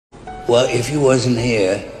Well, if you wasn't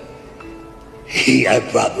here, I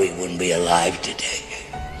probably wouldn't be alive today.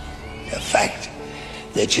 The fact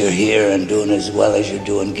that you're here and doing as well as you're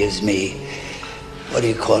doing gives me, what do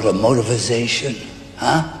you call it, a motivation,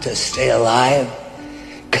 huh? To stay alive.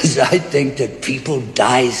 Because I think that people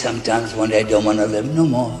die sometimes when they don't want to live no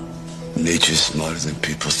more. Nature's smarter than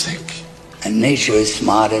people think. And nature is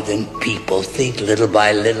smarter than people think. Little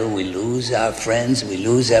by little, we lose our friends, we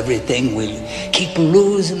lose everything. We keep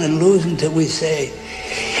losing and losing till we say,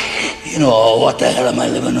 you know, oh, what the hell am I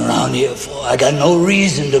living around here for? I got no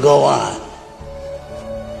reason to go on.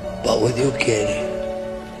 But with you, kid,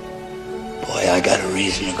 boy, I got a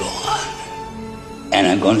reason to go on. And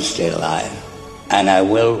I'm going to stay alive. And I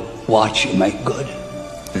will watch you make good.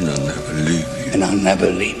 And I'll never leave you. And I'll never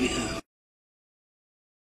leave you.